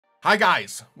Hi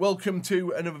guys, welcome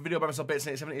to another video by myself,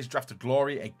 PLAYSEAT. It's Draft of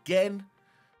Glory again,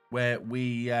 where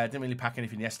we Draft of Glory again, where we didn't really pack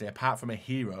anything yesterday apart from a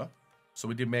hero. So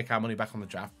we did make our money back on the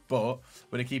draft, but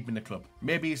we're going to keep him in the club.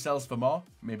 Maybe he sells for more,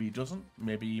 maybe he doesn't,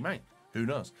 maybe he might. Who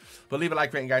knows? But leave a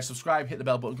like rating, guys. Subscribe, hit the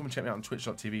bell button. Come and check me out on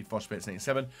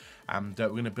twitch.tv/PLAYSEAT, and we're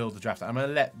going to build the draft. I'm going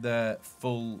to let the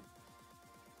full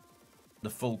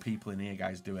people in here,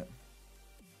 guys, do it.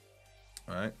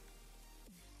 All right.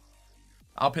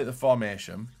 I'll pick the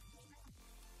formation.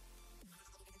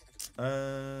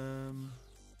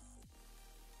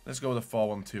 Let's go with a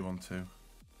 4-1-2-1-2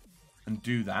 and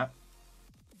do that.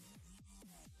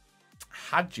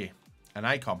 Hadji, an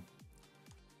icon.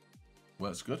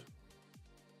 Works good.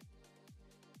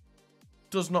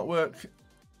 Does not work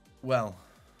well.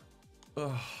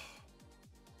 Ugh.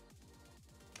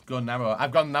 Go narrow.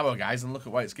 I've gone narrow, guys, and look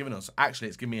at what it's given us. Actually,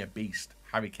 it's given me a beast.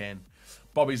 Harry Kane.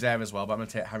 Bobby's there as well, but I'm going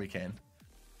to take Harry Kane,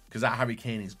 because that Harry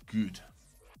Kane is good.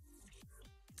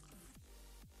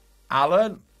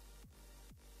 Alan.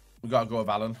 We got to go with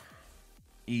Alan.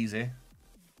 Easy.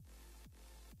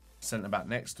 Centre back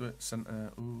next to it.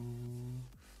 Centre. Ooh.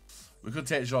 We could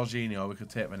take Jorginho. We could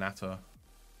take Renato.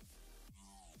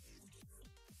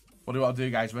 What do you want to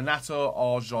do, guys? Renato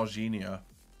or Jorginho?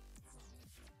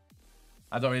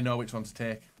 I don't really know which one to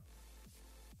take.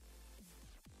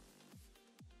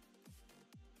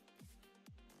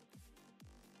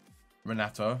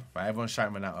 Renato. Right, everyone's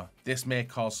shouting Renato. This may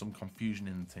cause some confusion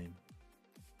in the team.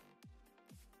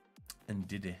 And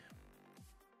did he?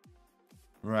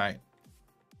 Right.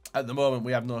 At the moment,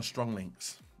 we have no strong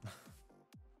links.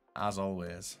 As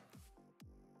always.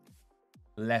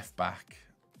 Left back.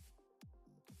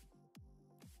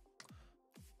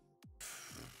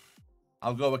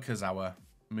 I'll go with Kazawa.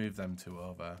 Move them two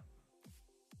over.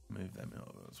 Move them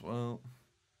over as well.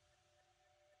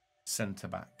 Centre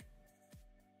back.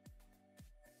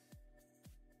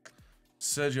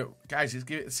 Sergio, guys,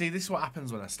 see, this is what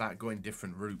happens when I start going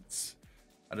different routes.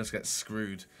 I just get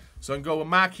screwed. So I can go with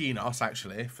Marquinhos,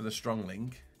 actually, for the strong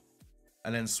link.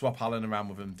 And then swap Alan around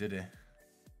with him, did he?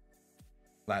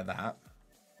 Like that.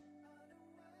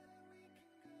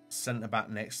 Centre back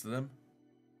next to them.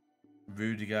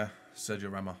 Rudiger,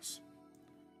 Sergio Ramos.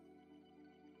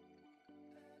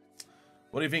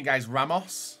 What do you think, guys?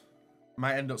 Ramos?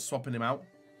 Might end up swapping him out.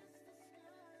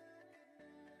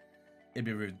 It'd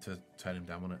be rude to turn him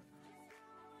down, wouldn't it?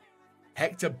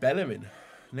 Hector Bellerin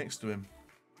next to him.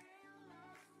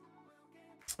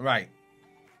 Right.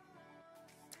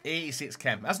 86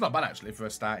 chem. That's not bad, actually, for a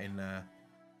starting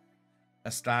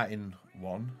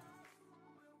one.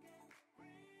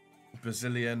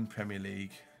 Brazilian Premier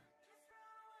League.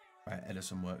 Right,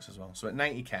 Edison works as well. So at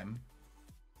 90 chem,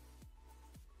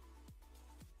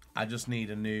 I just need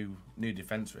a new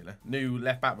defense, really. New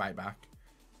left back, right back.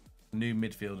 New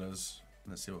midfielders.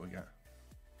 Let's see what we get.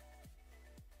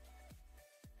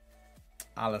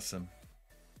 Allison.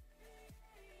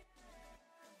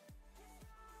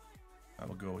 I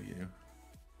will go with you.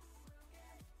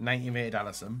 90 rated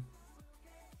Allison.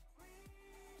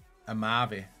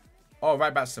 Amavi. Oh,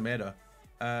 right back Semedo.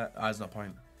 There's no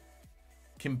point.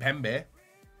 Kimpembe.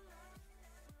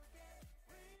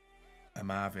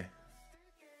 Amavi.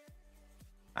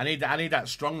 I need that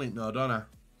strong link though, don't I?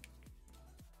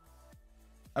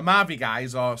 Amavi,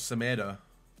 guys, or Semedo.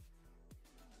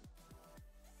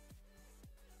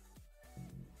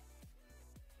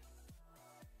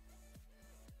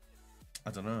 I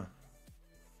don't know.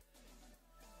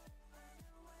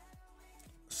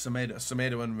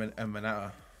 Semedo and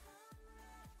Renato.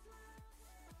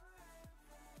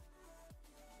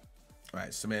 Right,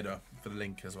 Semedo for the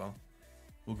link as well.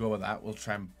 We'll go with that. We'll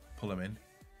try and pull him in.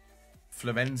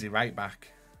 Florenzi, right back.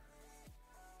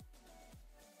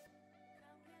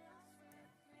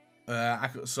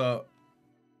 So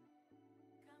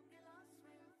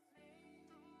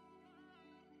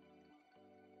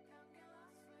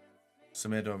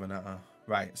Semedo Renato.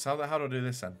 Right, so how do I do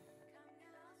this then?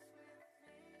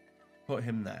 Put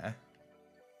him there.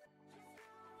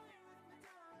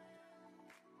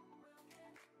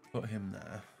 Put him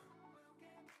there.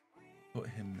 Put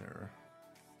him there.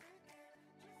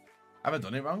 Have I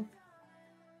done it wrong?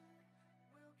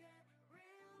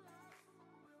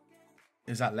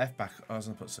 Is that left back? Oh, I was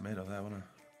going to put Semedo there, wasn't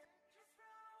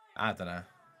I? I don't know.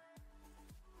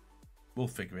 We'll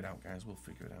figure it out, guys. We'll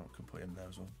figure it out. Could put him there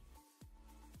as well.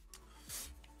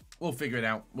 We'll figure it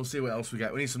out. We'll see what else we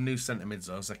get. We need some new centre mids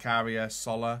though. Zakaria,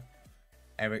 Sola,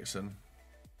 Ericsson.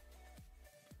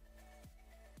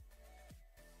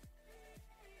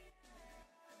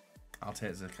 I'll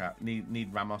take Zakaria.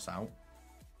 Need Ramos out.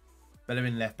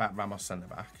 Bellerin left back, Ramos centre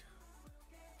back.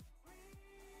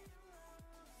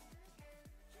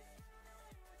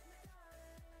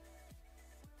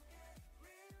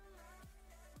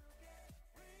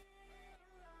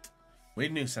 We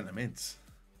need new centre mids.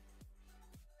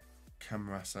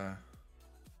 Camarasa.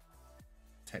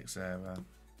 Texera.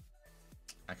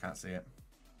 I can't see it.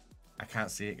 I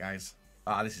can't see it, guys.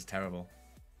 Ah, this is terrible.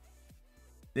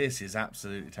 This is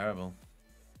absolutely terrible.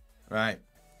 Right.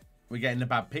 We're getting the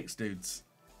bad picks, dudes.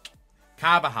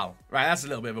 Carvajal. Right, that's a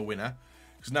little bit of a winner.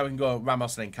 Because now we can go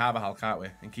Ramos and then Carvajal, can't we?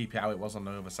 And keep it how it was on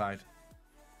the other side.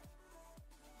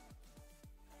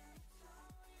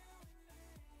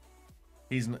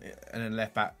 He's... And then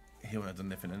left back, he wouldn't have done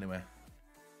nothing anyway.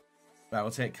 Right,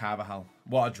 we'll take Carvajal.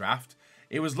 What a draft.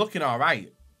 It was looking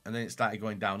alright. And then it started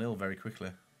going downhill very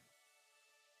quickly.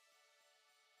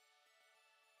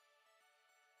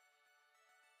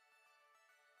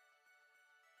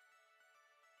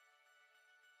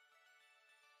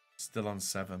 Still on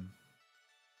 7.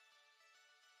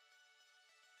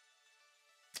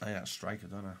 I got striker,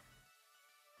 don't I?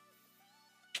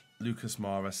 Lucas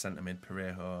Moura, centre mid,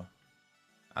 Parejo,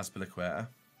 Azpilicueta.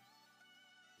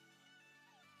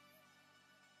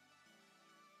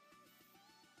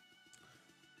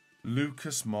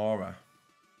 Lucas Moura.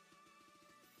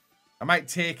 I might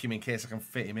take him in case I can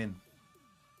fit him in.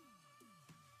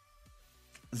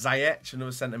 Ziyech,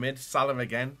 another centre mid. Salah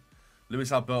again.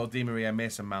 Luis Alberto, Di Maria,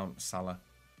 Mason Mount, Salah.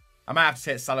 I might have to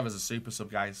take Salah as a super sub,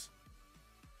 guys.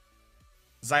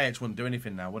 Ziyech wouldn't do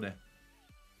anything now, would he?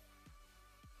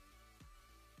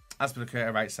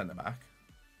 Azpilicueta, right centre back.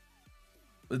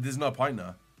 But there's no point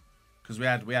though, because we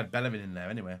had Bellerin in there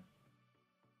anyway.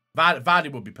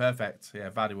 Vardy would be perfect. Yeah,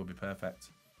 Vardy would be perfect.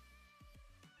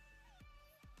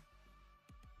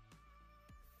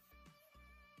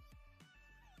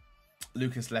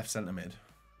 Lucas left centre mid.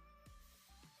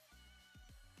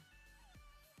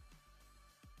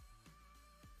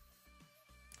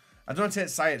 I don't want to take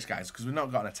Ziyech, guys, because we've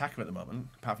not got an attacker at the moment,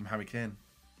 apart from Harry Kane.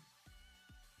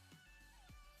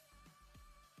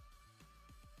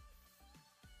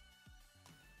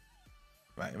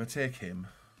 Right, if I take him,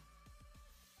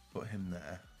 put him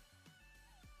there.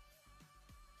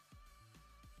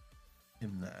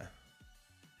 Him there.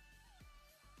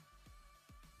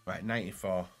 Right,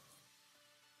 94.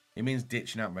 It means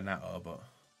ditching out Renato, but...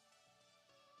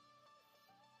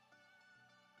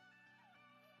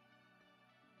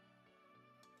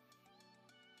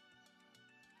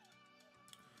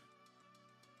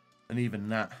 And even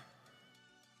that.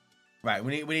 Right,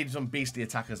 we need some beastly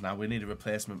attackers now. We need a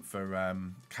replacement for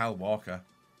Kyle Walker.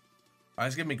 Oh,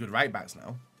 he's giving me good right backs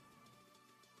now.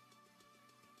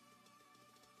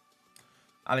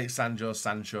 Alexandro,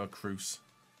 Sancho, Cruz.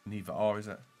 Neither or, is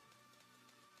it?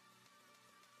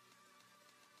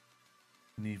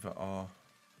 Neither or.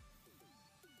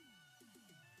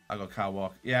 I got Kyle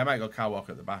Walker. Yeah, I might go Kyle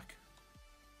Walker at the back.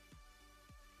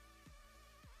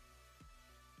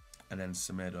 And then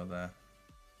Semedo there.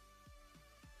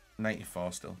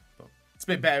 94 still. But it's a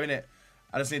bit better, innit?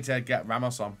 I just need to get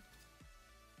Ramos on.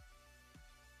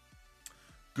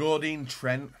 Gordon,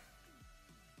 Trent.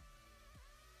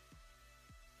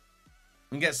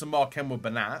 We can get some more Kenwood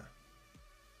Bernat.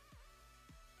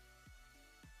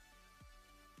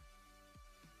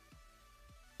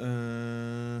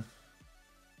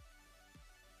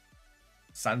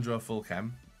 Sandro full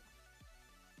chem.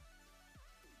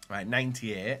 Right,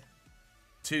 98.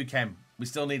 2 chem. We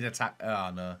still need attack.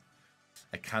 Oh, no.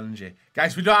 A Kanji.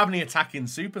 Guys, we don't have any attacking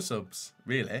super subs,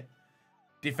 really.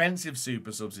 Defensive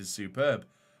super subs is superb.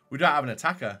 We don't have an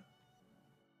attacker.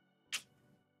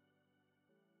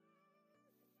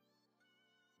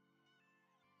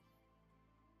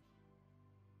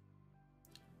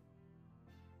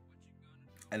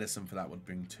 Edison for that would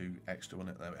bring 2 extra,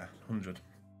 wouldn't it? There we are. 100.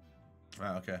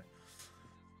 Right, okay.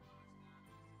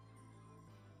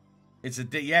 It's a...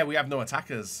 Yeah, we have no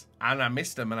attackers. And I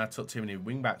missed them and I took too many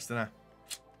wingbacks, didn't I?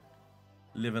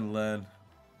 Live and learn.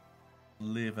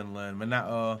 Live and learn.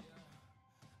 Renato.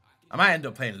 I might end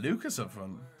up playing Lucas up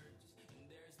front.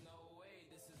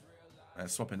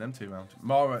 Swapping them 2 around.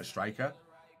 Moura at striker.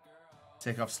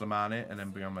 Take off Slimani and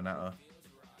then bring on Renato.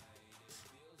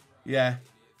 Yeah.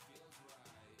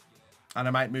 And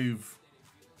I might move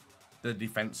the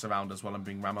defense around as well and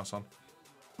bring Ramos on.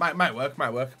 Might work,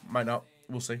 might not.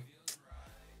 We'll see.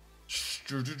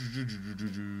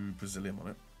 Brazilian on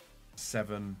it.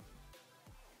 7.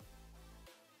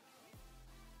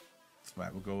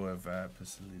 Right, we'll go with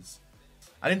Brazilians.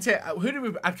 I didn't take...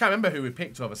 I can't remember who we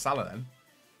picked over Salah then.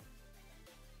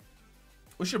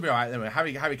 We should be alright anyway.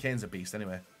 Harry Kane's a beast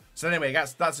anyway. So anyway,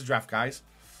 that's the draft, guys,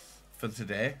 for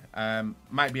today.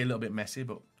 Might be a little bit messy,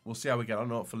 but we'll see how we get on.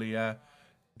 Hopefully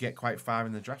get quite far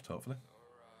in the draft, hopefully.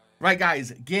 Right,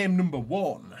 guys, game number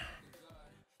 1.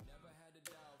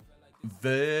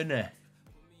 Werner.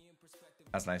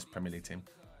 That's a nice Premier League team.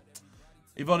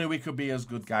 If only we could be as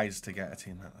good, guys, to get a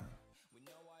team like that.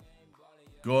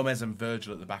 Gomez and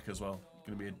Virgil at the back as well.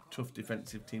 Going to be a tough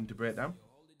defensive team to break down.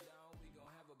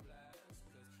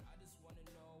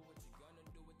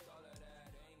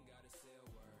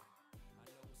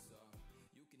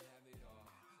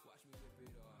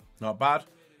 Not bad.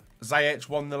 Ziyech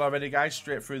 1-0 already, guys.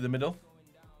 Straight through the middle.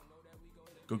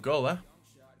 Good goal there.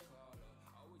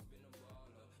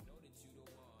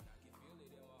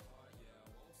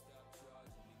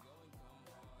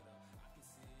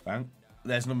 Bang.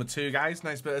 There's number 2, guys.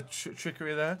 Nice bit of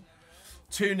trickery there.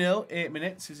 2-0, 8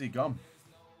 minutes. Is he gone?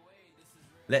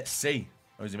 Let's see.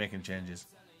 Or is he making changes?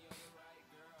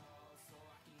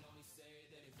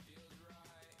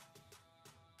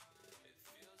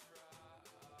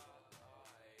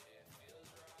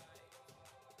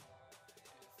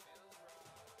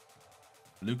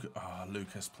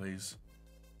 Lucas, please.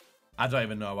 I don't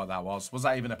even know what that was. Was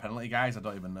that even a penalty, guys? I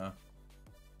don't even know.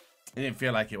 It didn't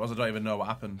feel like it was. I don't even know what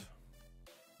happened.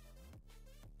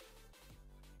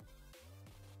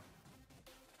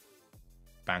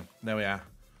 Bang. There we are.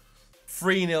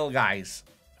 3-0, guys.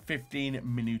 15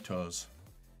 minutos.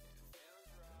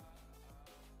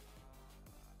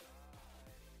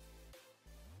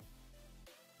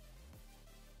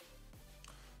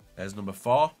 There's number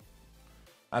 4.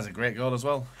 That's a great goal as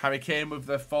well. Harry Kane with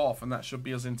the 4th, and that should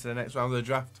be us into the next round of the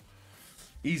draft.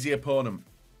 Easy opponent.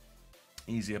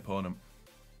 Easy opponent.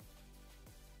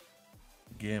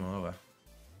 Game over.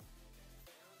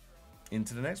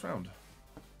 Into the next round.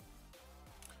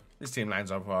 This team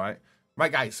lines up all right.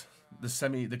 Right, guys. The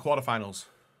quarterfinals.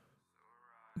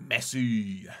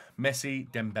 Messi,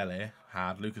 Dembele,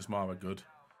 hard. Lucas Moura, good.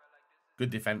 Good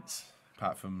defense.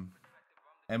 Apart from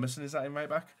Emerson, is that in right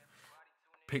back?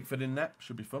 Pickford in net,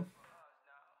 should be fun.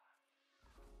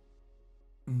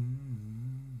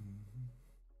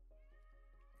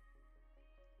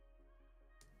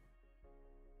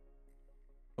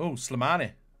 Oh,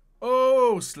 Slimani.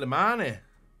 Oh, Slimani.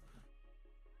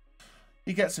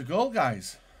 He gets a goal,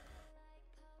 guys.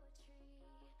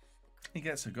 He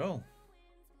gets a goal.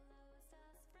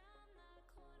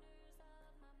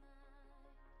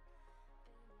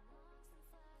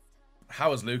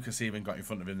 How has Lucas even got in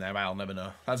front of him there? I'll never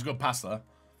know. That's a good pass, though.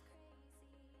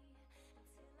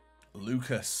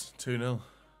 Lucas, 2-0.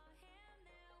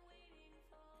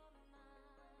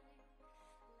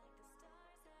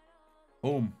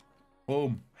 Boom.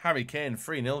 Boom. Harry Kane,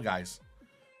 3-0, guys.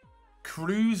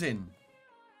 Cruising.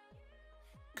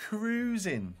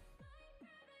 Cruising.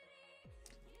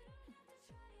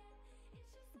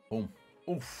 Boom.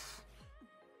 Oof.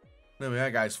 There we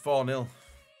are, guys. 4-0.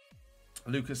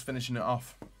 Lucas finishing it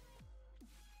off.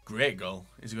 Great goal.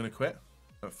 Is he going to quit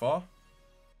at 4?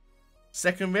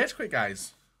 Second race quit,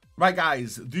 guys. Right,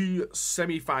 guys. The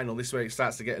semi-final. This way it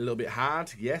starts to get a little bit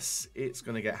hard. Yes, it's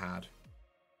going to get hard.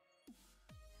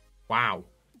 Wow.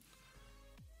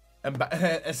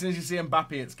 As soon as you see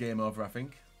Mbappe, it's game over, I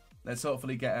think. Let's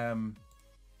hopefully get...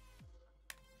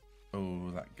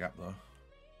 Oh, that gap, though.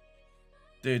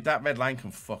 Dude, that red line can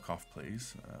fuck off,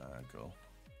 please. Goal.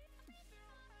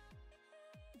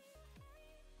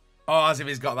 Oh, as if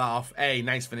he's got that off. Hey,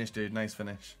 nice finish, dude. Nice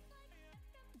finish.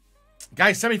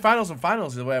 Guys, semi-finals and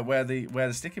finals is where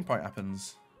the sticking point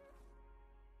happens.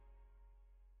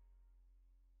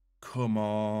 Come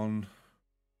on.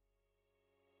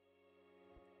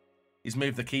 He's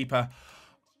moved the keeper.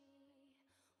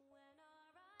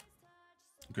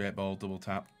 Great ball, double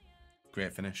tap.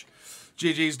 Great finish.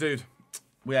 GG's, dude.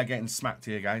 We are getting smacked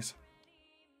here, guys.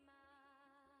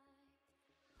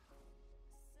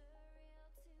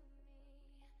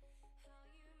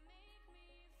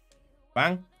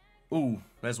 Bang. Ooh,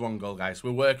 there's one goal, guys.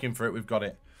 We're working for it. We've got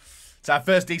it. It's our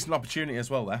first decent opportunity as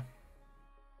well there.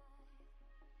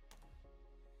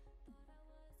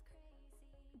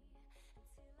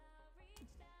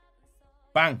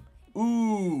 Bang.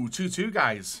 Ooh, 2-2,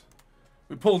 guys.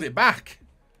 We pulled it back.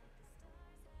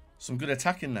 Some good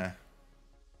attacking there.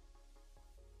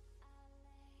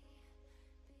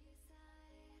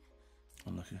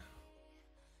 Unlucky.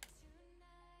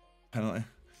 Penalty.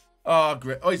 Oh,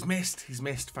 great. Oh, he's missed. He's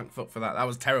missed. Thank fuck for that. That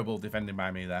was terrible defending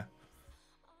by me there.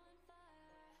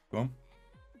 Go on.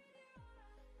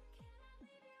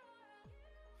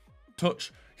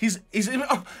 Touch. He's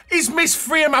missed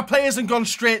 3 of my players and gone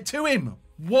straight to him.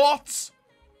 What?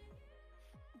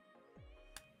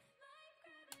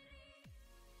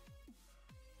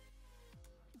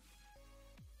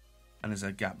 And there's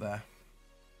a gap there.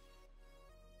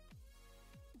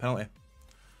 Penalty.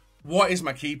 What is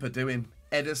my keeper doing?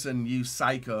 Edison, you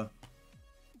psycho.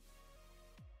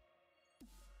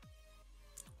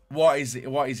 What is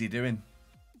he doing?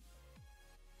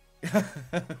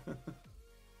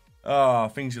 Oh,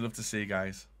 things you love to see,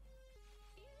 guys.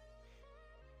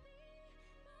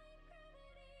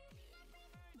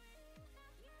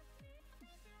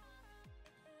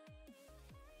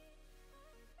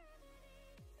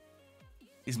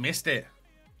 He's missed it.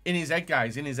 In his head,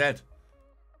 guys. In his head.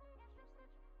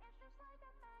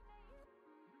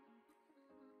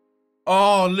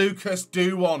 Oh, Lucas,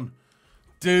 do one.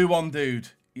 Do one, dude.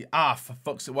 Ah, for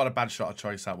fuck's sake. What a bad shot of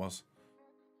choice that was.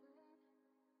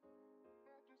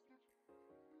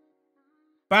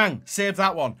 Bang. Save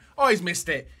that one. Oh, he's missed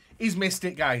it. He's missed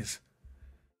it, guys.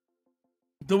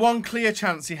 The one clear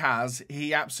chance he has,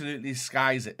 he absolutely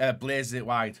skies it, blazes it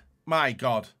wide. My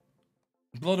God.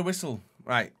 Blow the whistle.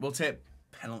 Right, we'll take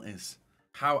penalties.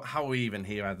 How are we even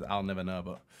here? I'll never know,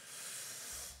 but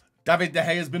David De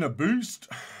Gea has been a boost.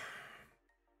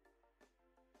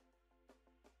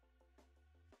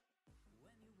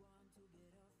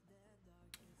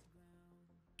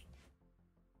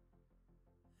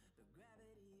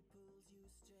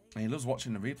 And he loves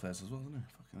watching the replays as well, doesn't he?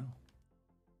 Fucking hell.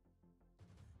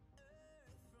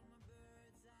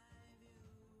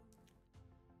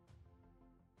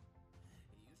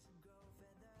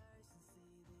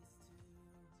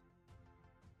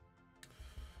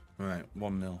 Right,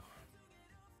 1-0.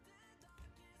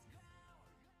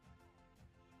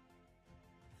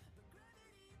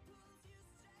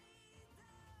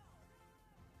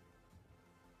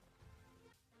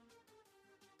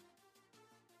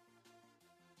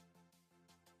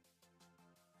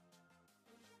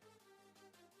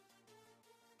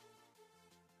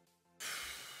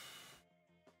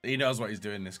 He knows what he's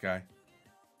doing, this guy.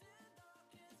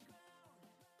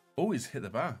 Oh, he's hit the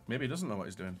bar. Maybe he doesn't know what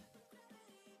he's doing.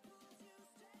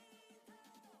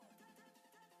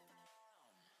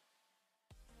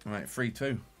 All right,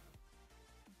 3-2.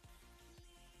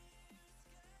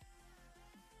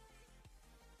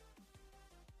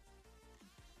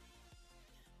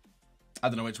 I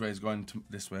don't know which way he's going to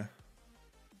this way.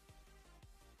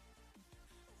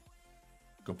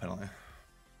 Good penalty.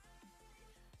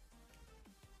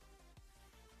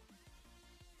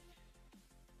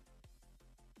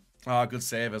 Oh, good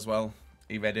save as well.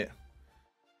 He read it.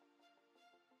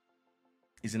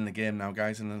 He's in the game now,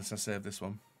 guys, unless I save this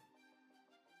one.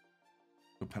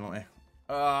 Good penalty.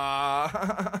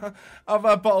 I've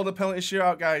bottled a penalty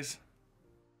shootout, guys.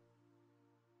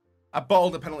 I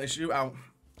bottled a penalty shootout.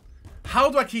 How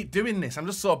do I keep doing this? I'm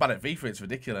just so bad at FIFA, it's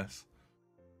ridiculous.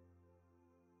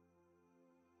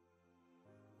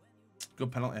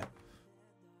 Good penalty.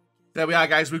 There we are,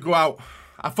 guys. We go out.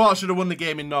 I thought I should have won the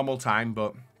game in normal time,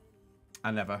 but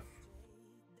I never.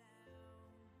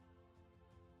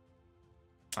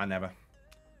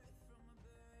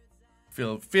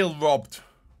 Feel robbed.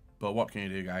 But what can you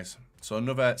do, guys? So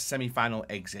another semi-final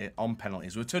exit on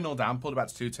penalties. We were 2-0 down, pulled it back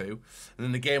to 2-2. And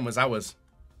then the game was ours.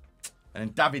 And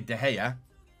then David De Gea,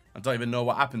 I don't even know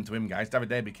what happened to him, guys. David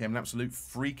De Gea became an absolute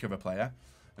freak of a player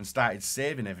and started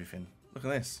saving everything. Look at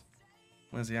this.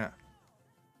 Where's he at?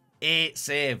 8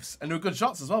 saves. And they were good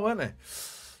shots as well, weren't they?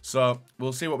 So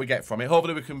we'll see what we get from it.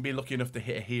 Hopefully we can be lucky enough to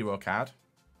hit a hero card.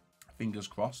 Fingers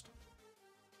crossed.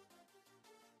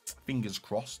 Fingers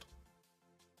crossed.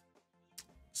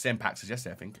 Same packs as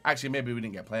yesterday, I think. Actually, maybe we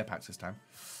didn't get player packs this time.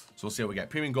 So we'll see what we get.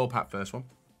 Premium gold pack first one.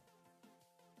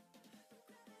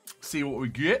 See what we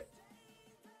get.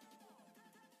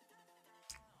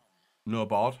 No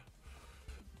board.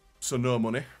 So no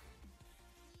money.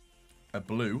 A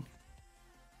blue.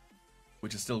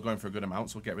 Which is still going for a good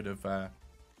amount. So we'll get rid of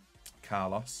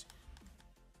Carlos.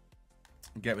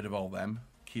 Get rid of all them.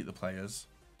 Keep the players.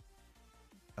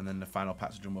 And then the final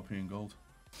pack's a jumbo premium gold.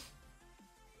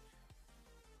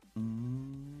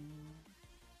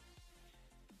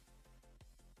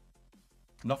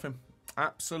 Nothing.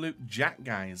 Absolute jack,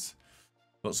 guys.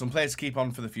 But some players to keep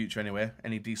on for the future anyway.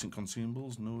 Any decent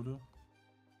consumables? No, do.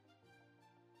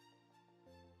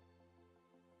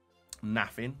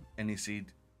 Nothing. Any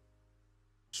seed.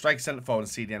 Striker centre forward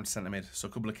and CDM centre mid. So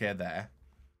a couple of K there.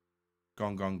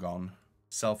 Gone, gone, gone.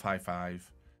 Self high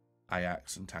five.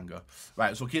 Ajax and Tango.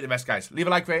 Right, so we'll keep the rest, guys. Leave a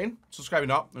like rating. Subscribe if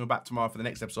not. And we're back tomorrow for the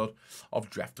next episode of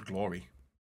Draft to Glory.